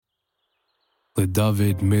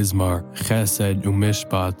LeDavid Mizmar, Chesed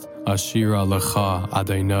u'Mishpat, Ashira Lecha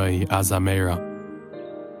Adonai Azamera.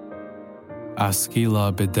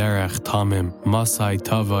 Askila b'derech tamim, Masai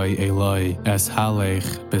tavai Eloi, Es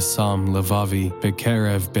halech b'sam levavi,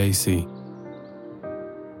 B'kerev beisi.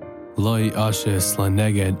 Loi ashis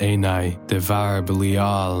leneged einai, Devar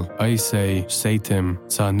b'lial, Oisei setim,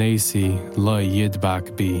 Tzanesi loi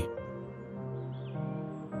yidbak bi.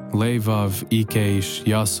 Levav ikesh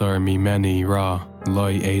yasar mimeni ra,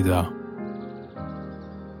 Loi eda.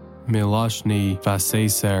 Milashni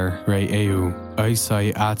vaseser re'eu,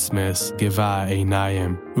 Oisai atzmis giva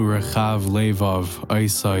einayim, Urechav levav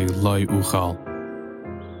Oisai loi uchal.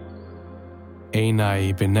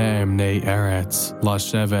 Einai b'neim ne eretz,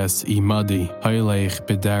 Lasheves imadi, Hoilech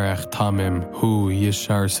b'derech tamim, Hu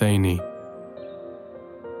yishar seini.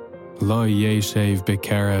 Lo yeshev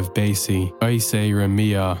b'kerev beisi, Oisei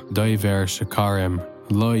remia, Doiver shakarim,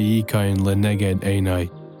 Lo yikain leneged einai.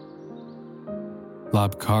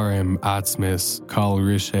 Labkarim atzmis, Kal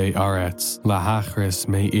rishe aretz, Lahachris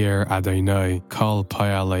me'ir Adonai, Kal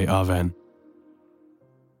payale aven.